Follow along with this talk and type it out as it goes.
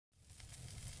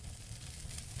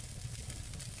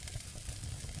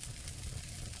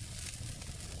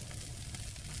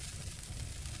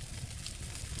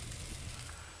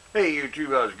Hey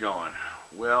YouTube, how's it going?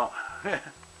 Well,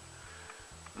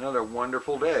 another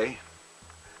wonderful day.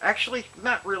 Actually,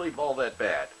 not really all that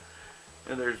bad.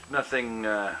 And there's nothing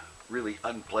really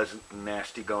unpleasant and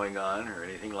nasty going on or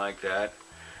anything like that.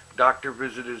 Doctor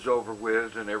visit is over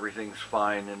with and everything's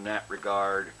fine in that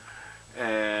regard.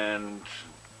 And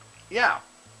yeah,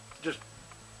 just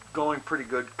going pretty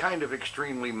good, kind of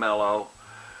extremely mellow.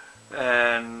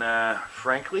 And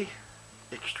frankly,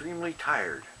 extremely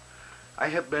tired. I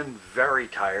have been very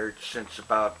tired since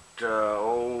about,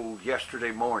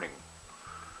 yesterday morning.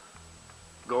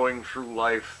 Going through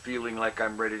life feeling like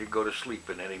I'm ready to go to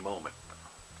sleep in any moment.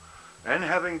 And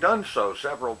having done so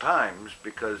several times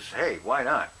because, hey, why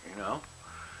not, you know?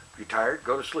 If you're tired,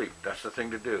 go to sleep. That's the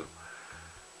thing to do.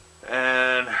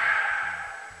 And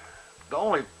the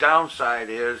only downside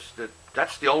is that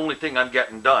that's the only thing I'm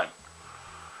getting done.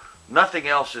 Nothing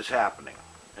else is happening.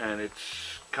 And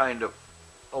it's kind of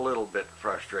a little bit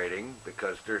frustrating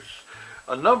because there's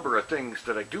a number of things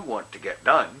that I do want to get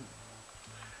done.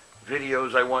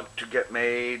 Videos I want to get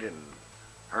made, and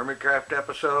Hermitcraft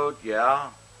episode, yeah,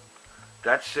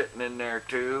 that's sitting in there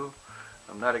too.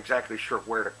 I'm not exactly sure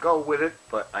where to go with it,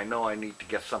 but I know I need to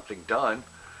get something done.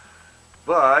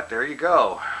 But there you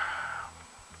go.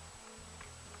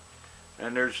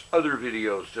 And there's other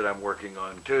videos that I'm working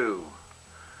on too.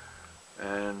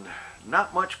 And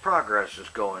not much progress is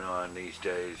going on these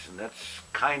days, and that's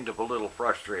kind of a little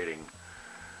frustrating.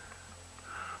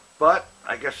 But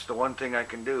I guess the one thing I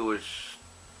can do is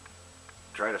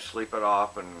try to sleep it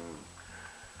off and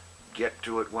get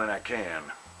to it when I can.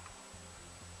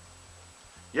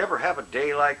 You ever have a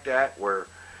day like that where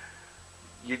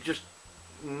you just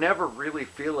never really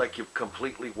feel like you've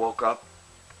completely woke up?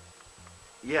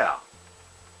 Yeah,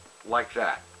 like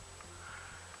that.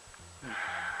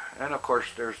 And of course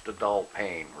there's the dull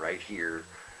pain right here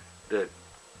that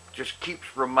just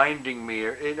keeps reminding me,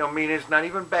 I mean, it's not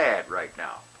even bad right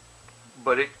now,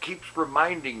 but it keeps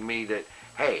reminding me that,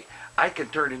 hey, I can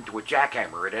turn into a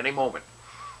jackhammer at any moment.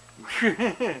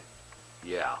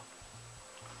 Yeah.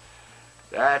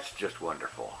 That's just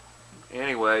wonderful.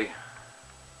 Anyway,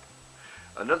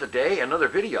 another day, another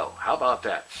video. How about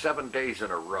that? 7 days in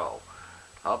a row.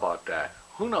 How about that?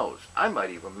 Who knows? I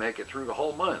might even make it through the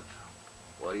whole month.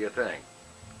 What do you think?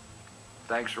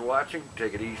 Thanks for watching.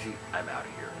 Take it easy. I'm out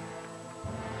of here.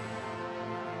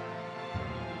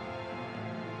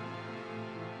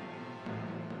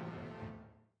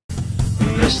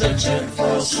 It's the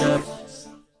TinFoilChef.